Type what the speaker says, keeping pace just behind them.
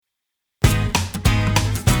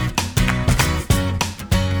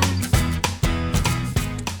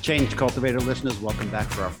Change Cultivator listeners, welcome back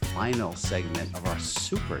for our final segment of our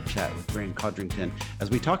super chat with Graham Codrington as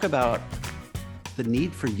we talk about the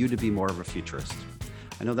need for you to be more of a futurist.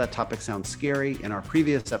 I know that topic sounds scary. In our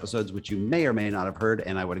previous episodes, which you may or may not have heard,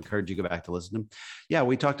 and I would encourage you to go back to listen to them. Yeah,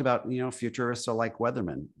 we talked about, futurists are like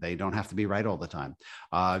weathermen. They don't have to be right all the time.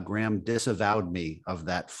 Graham disavowed me of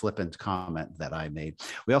that flippant comment that I made.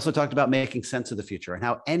 We also talked about making sense of the future and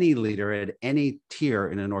how any leader at any tier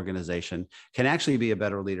in an organization can actually be a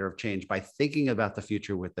better leader of change by thinking about the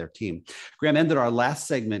future with their team. Graham ended our last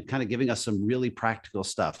segment kind of giving us some really practical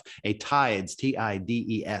stuff, a TIDES,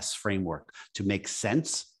 TIDES framework to make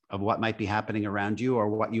sense of what might be happening around you or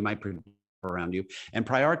what you might around you, and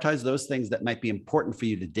prioritize those things that might be important for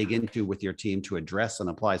you to dig into with your team to address and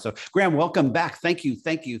apply. So Graham, welcome back. Thank you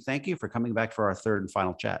for coming back for our third and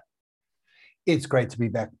final chat. It's great to be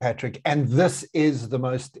back, Patrick. And this is the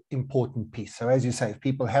most important piece. So as you say, if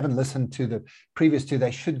people haven't listened to the previous two,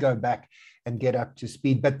 they should go back and get up to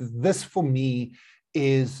speed. But this for me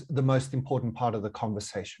is the most important part of the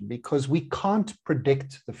conversation because we can't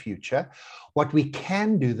predict the future. What we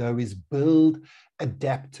can do, though, is build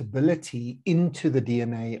adaptability into the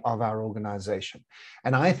DNA of our organization.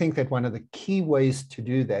 And I think that one of the key ways to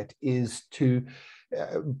do that is to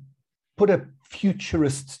put a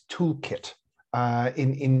futurist toolkit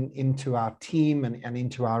into our team and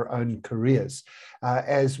into our own careers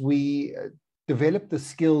as we develop the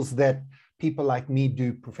skills that people like me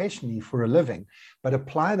do professionally for a living, but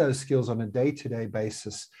apply those skills on a day-to-day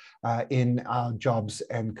basis in our jobs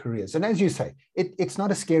and careers. And as you say, it's not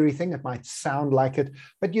a scary thing. It might sound like it,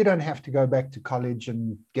 but you don't have to go back to college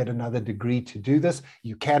and get another degree to do this.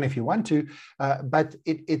 You can if you want to, but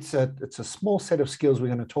it's a small set of skills we're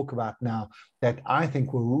going to talk about now that I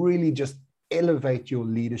think will really just elevate your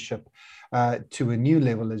leadership to a new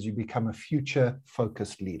level as you become a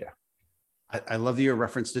future-focused leader. I love your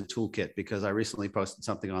reference to toolkit because I recently posted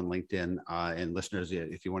something on LinkedIn and listeners,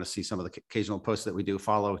 if you want to see some of the occasional posts that we do,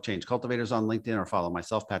 follow Change Cultivators on LinkedIn or follow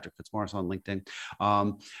myself, Patrick Fitzmaurice on LinkedIn.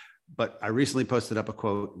 But I recently posted up a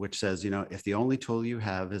quote which says, if the only tool you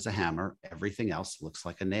have is a hammer, everything else looks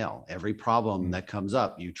like a nail. Every problem that comes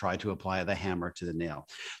up, you try to apply the hammer to the nail.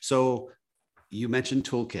 So you mentioned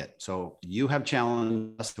toolkit. So you have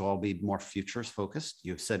challenged us to all be more futurist focused.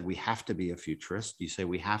 You've said we have to be a futurist. You say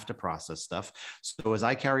we have to process stuff. So as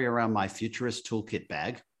I carry around my futurist toolkit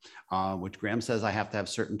bag, which Graham says I have to have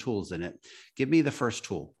certain tools in it, give me the first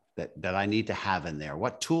tool that I need to have in there.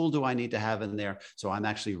 What tool do I need to have in there so I'm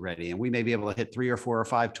actually ready? And we may be able to hit 3 or 4 or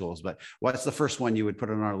 5 tools, but what's the first one you would put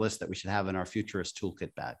on our list that we should have in our futurist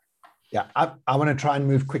toolkit bag? Yeah, I want to try and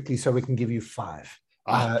move quickly so we can give you 5.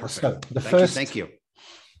 So thank you.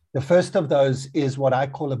 The first of those is what I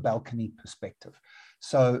call a balcony perspective.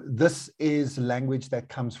 So this is language that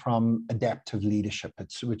comes from adaptive leadership,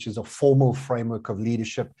 which is a formal framework of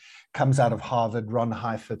leadership, comes out of Harvard. Ron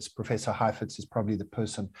Heifetz, Professor Heifetz is probably the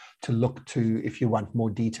person to look to if you want more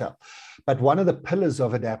detail. But one of the pillars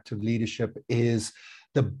of adaptive leadership is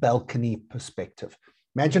the balcony perspective.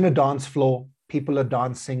 Imagine a dance floor, people are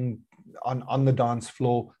dancing on the dance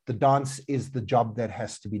floor. The dance is the job that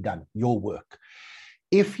has to be done, your work.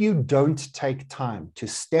 If you don't take time to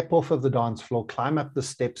step off of the dance floor, climb up the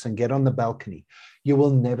steps and get on the balcony, you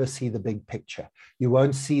will never see the big picture. You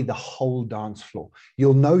won't see the whole dance floor.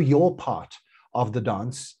 You'll know your part of the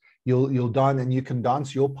dance. You'll dance and you can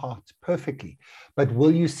dance your part perfectly. But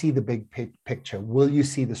will you see the big picture? Will you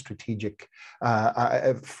see the strategic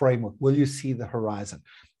framework? Will you see the horizon?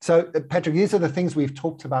 So, Patrick, these are the things we've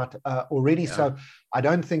talked about already. Yeah. So I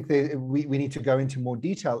don't think that we need to go into more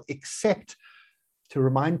detail, except to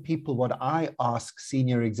remind people what I ask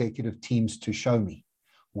senior executive teams to show me.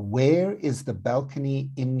 Where is the balcony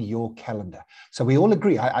in your calendar? So we all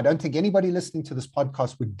agree. I don't think anybody listening to this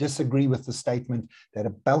podcast would disagree with the statement that a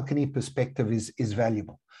balcony perspective is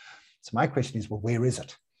valuable. So my question is, well, where is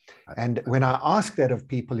it? And when I ask that of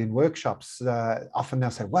people in workshops, often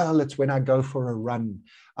they'll say, well, it's when I go for a run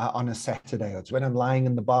on a Saturday, or it's when I'm lying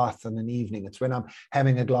in the bath in an evening, it's when I'm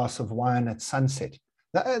having a glass of wine at sunset.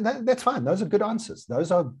 That's fine. Those are good answers.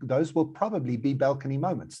 Those will probably be balcony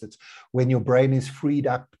moments. That's when your brain is freed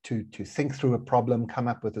up to think through a problem, come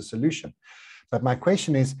up with a solution. But my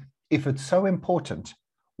question is, if it's so important,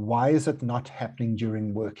 why is it not happening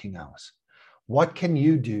during working hours? What can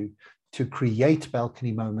you do to create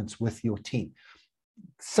balcony moments with your team?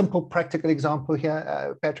 Simple practical example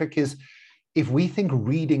here, Patrick, is if we think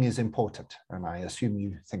reading is important, and I assume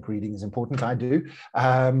you think reading is important, I do,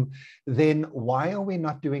 then why are we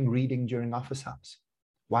not doing reading during office hours?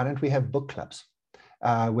 Why don't we have book clubs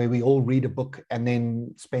where we all read a book and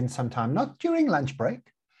then spend some time, not during lunch break,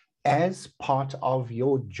 as part of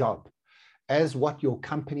your job, as what your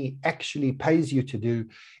company actually pays you to do.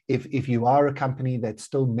 If you are a company that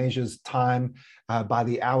still measures time by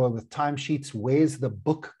the hour with timesheets, where's the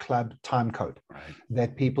book club time code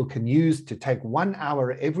that people can use to take 1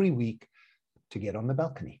 hour every week to get on the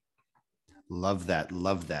balcony? Love that.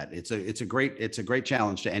 Love that. It's a great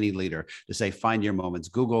challenge to any leader to say, find your moments.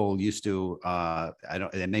 Google used to,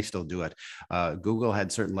 and they still do it. Google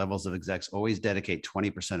had certain levels of execs always dedicate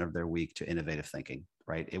 20% of their week to innovative thinking,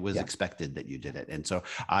 right? It was expected that you did it. And so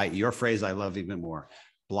your phrase, I love even more.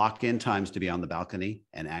 Block in times to be on the balcony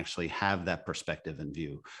and actually have that perspective and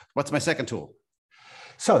view. What's my second tool?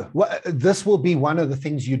 So this will be one of the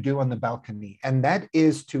things you do on the balcony, and that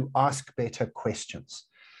is to ask better questions.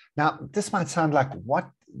 Now, this might sound like, what?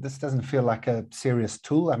 This doesn't feel like a serious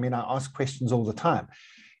tool. I mean, I ask questions all the time,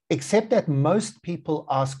 except that most people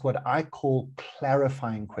ask what I call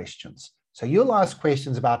clarifying questions. So you'll ask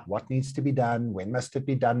questions about what needs to be done, when must it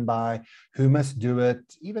be done by, who must do it,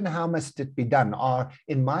 even how must it be done, are,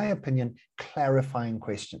 in my opinion, clarifying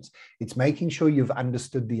questions. It's making sure you've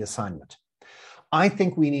understood the assignment. I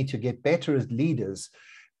think we need to get better as leaders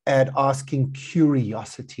at asking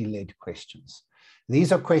curiosity-led questions.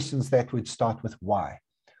 These are questions that would start with why.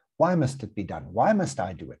 Why must it be done? Why must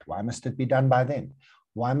I do it? Why must it be done by them?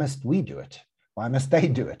 Why must we do it? Why must they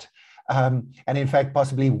do it? And in fact,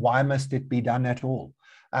 possibly, why must it be done at all?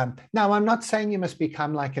 Now, I'm not saying you must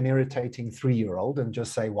become like an irritating 3-year-old and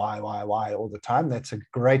just say why all the time. That's a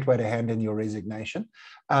great way to hand in your resignation.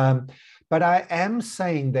 But I am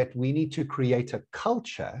saying that we need to create a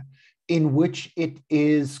culture in which it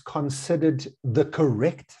is considered the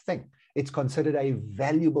correct thing. It's considered a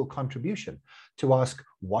valuable contribution to ask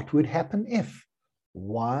what would happen if,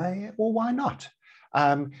 why or why not,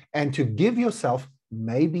 and to give yourself,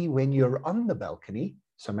 maybe when you're on the balcony,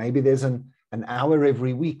 so maybe there's an hour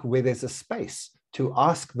every week where there's a space to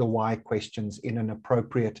ask the why questions in an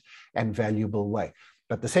appropriate and valuable way.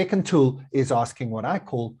 But the second tool is asking what I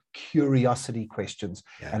call curiosity questions,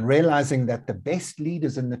 and realizing that the best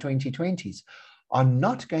leaders in the 2020s are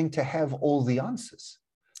not going to have all the answers,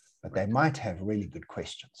 but they might have really good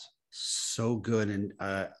questions. So good. And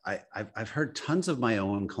I've heard tons of my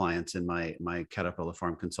own clients in my Caterpillar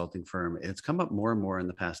Farm consulting firm. And it's come up more and more in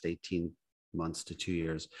the past 18 months to 2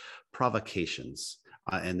 years, provocations.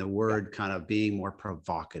 And the word kind of being more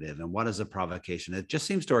provocative. And what is a provocation? It just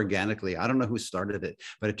seems to organically, I don't know who started it,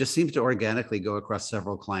 but it just seems to organically go across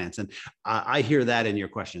several clients. And I hear that in your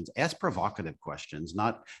questions. Ask provocative questions,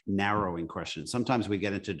 not narrowing questions. Sometimes we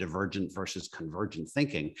get into divergent versus convergent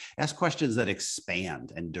thinking. Ask questions that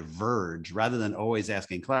expand and diverge rather than always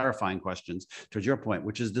asking clarifying questions, towards your point,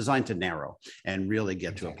 which is designed to narrow and really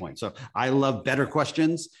get to a point. So I love better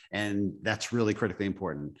questions, and that's really critically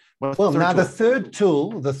important. Well, now the third tool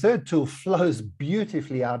flows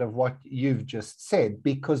beautifully out of what you've just said,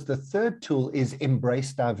 because the third tool is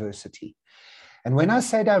embrace diversity. And when I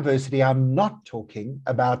say diversity, I'm not talking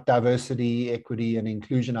about diversity, equity, and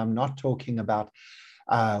inclusion. I'm not talking about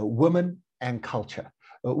women and culture,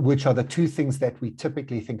 which are the two things that we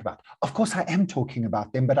typically think about. Of course, I am talking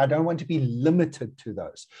about them, but I don't want to be limited to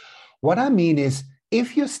those. What I mean is,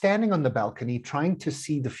 if you're standing on the balcony trying to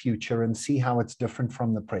see the future and see how it's different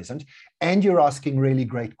from the present, and you're asking really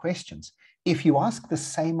great questions, if you ask the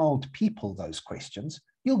same old people those questions,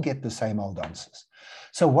 you'll get the same old answers.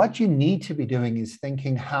 So what you need to be doing is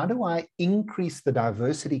thinking, how do I increase the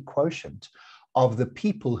diversity quotient of the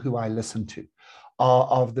people who I listen to,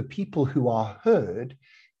 of the people who are heard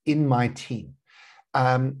in my team?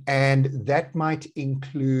 And that might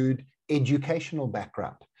include educational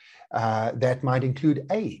background. That might include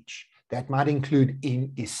age. That might include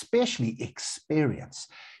especially experience.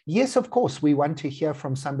 Yes, of course, we want to hear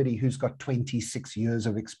from somebody who's got 26 years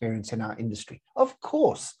of experience in our industry. Of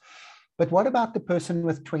course. But what about the person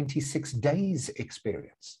with 26 days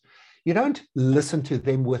experience? You don't listen to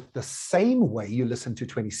them with the same way you listen to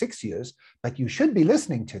 26 years, but you should be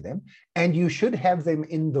listening to them, and you should have them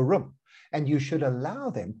in the room, and you should allow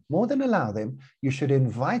them, more than allow them, you should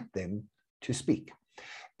invite them to speak.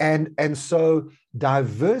 And so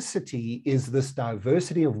diversity is this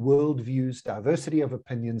diversity of worldviews, diversity of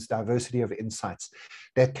opinions, diversity of insights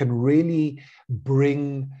that can really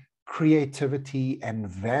bring creativity and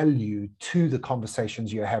value to the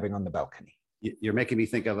conversations you're having on the balcony. You're making me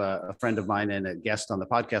think of a friend of mine and a guest on the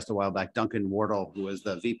podcast a while back, Duncan Wardle, who was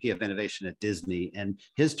the VP of Innovation at Disney. And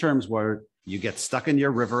his terms were, you get stuck in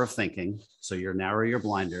your river of thinking, so you narrow your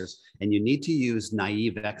blinders, and you need to use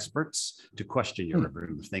naive experts to question your river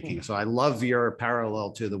of thinking. So I love your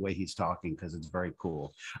parallel to the way he's talking, because it's very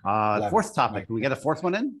cool. Fourth topic. Can we get a fourth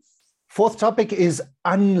one in? Fourth topic is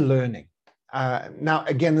unlearning. Now,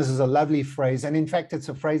 again, this is a lovely phrase. And in fact, it's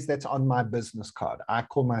a phrase that's on my business card. I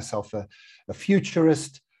call myself a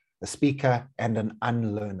futurist, a speaker, and an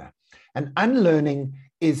unlearner. And unlearning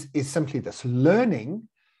is simply this. Learning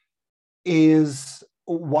is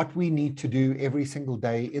what we need to do every single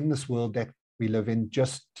day in this world that we live in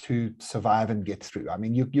just to survive and get through. I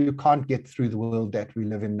mean, you can't get through the world that we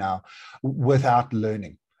live in now without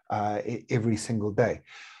learning every single day.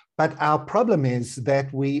 But our problem is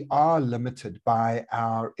that we are limited by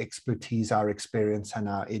our expertise, our experience, and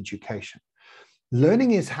our education.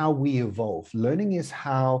 Learning is how we evolve. Learning is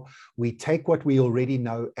how we take what we already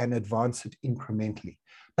know and advance it incrementally.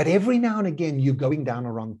 But every now and again, you're going down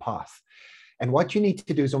a wrong path. And what you need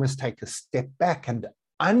to do is almost take a step back and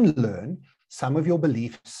unlearn some of your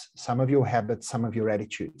beliefs, some of your habits, some of your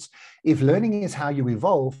attitudes. If learning is how you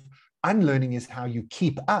evolve, unlearning is how you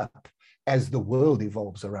keep up as the world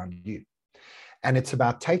evolves around you. And it's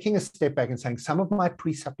about taking a step back and saying some of my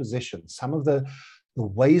presuppositions, some of the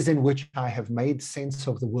ways in which I have made sense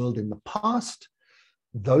of the world in the past,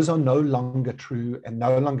 those are no longer true and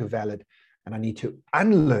no longer valid. And I need to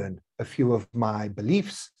unlearn a few of my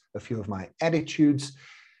beliefs, a few of my attitudes,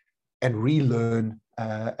 and relearn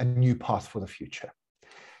a new path for the future.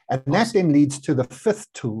 And that then leads to the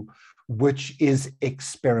fifth tool, which is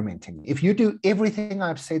experimenting. If you do everything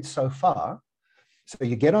I've said so far, so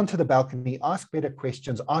you get onto the balcony, ask better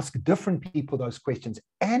questions, ask different people those questions,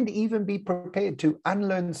 and even be prepared to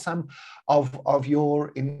unlearn some of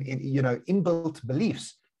your inbuilt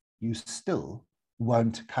beliefs, you still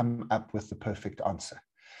won't come up with the perfect answer.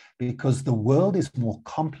 Because the world is more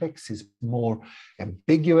complex, is more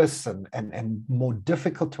ambiguous and more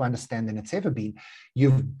difficult to understand than it's ever been.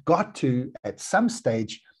 You've got to, at some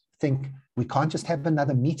stage, think we can't just have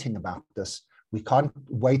another meeting about this. We can't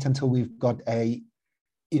wait until we've got a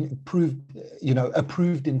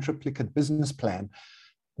approved in triplicate business plan.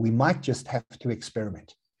 We might just have to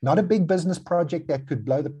experiment. Not a big business project that could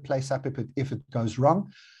blow the place up if it goes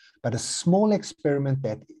wrong, but a small experiment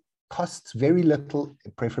that costs very little,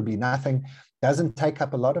 preferably nothing, doesn't take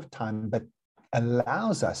up a lot of time, but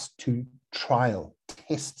allows us to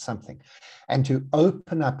test something and to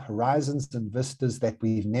open up horizons and vistas that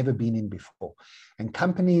we've never been in before. And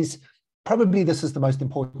companies, probably this is the most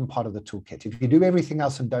important part of the toolkit. If you do everything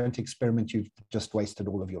else and don't experiment, you've just wasted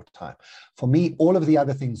all of your time. For me, all of the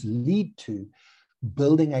other things lead to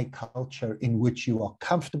building a culture in which you are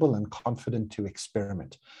comfortable and confident to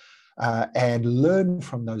experiment. And learn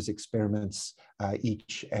from those experiments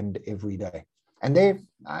each and every day. And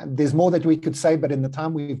there's more that we could say, but in the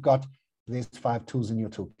time we've got, there's 5 tools in your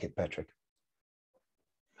toolkit, Patrick.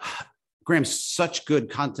 Graham, such good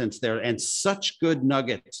contents there and such good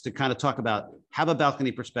nuggets to kind of talk about, have a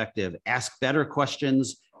balcony perspective, ask better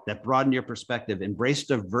questions that broaden your perspective, embrace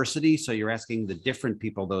diversity. So you're asking the different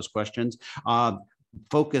people those questions.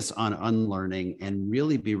 Focus on unlearning and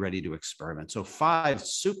really be ready to experiment. So 5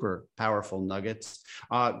 super powerful nuggets.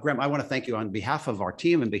 Graham, I want to thank you on behalf of our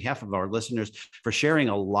team and behalf of our listeners for sharing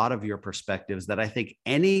a lot of your perspectives that I think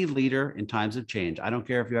any leader in times of change, I don't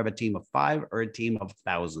care if you have a team of 5 or a team of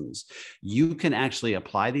thousands, you can actually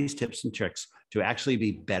apply these tips and tricks to actually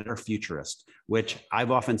be better futurist, which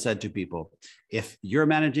I've often said to people, if you're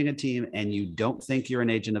managing a team and you don't think you're an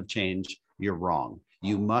agent of change, you're wrong.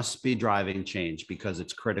 You must be driving change because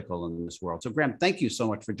it's critical in this world. So Graham, thank you so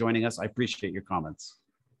much for joining us. I appreciate your comments.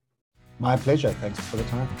 My pleasure. Thanks for the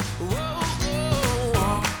time. Whoa.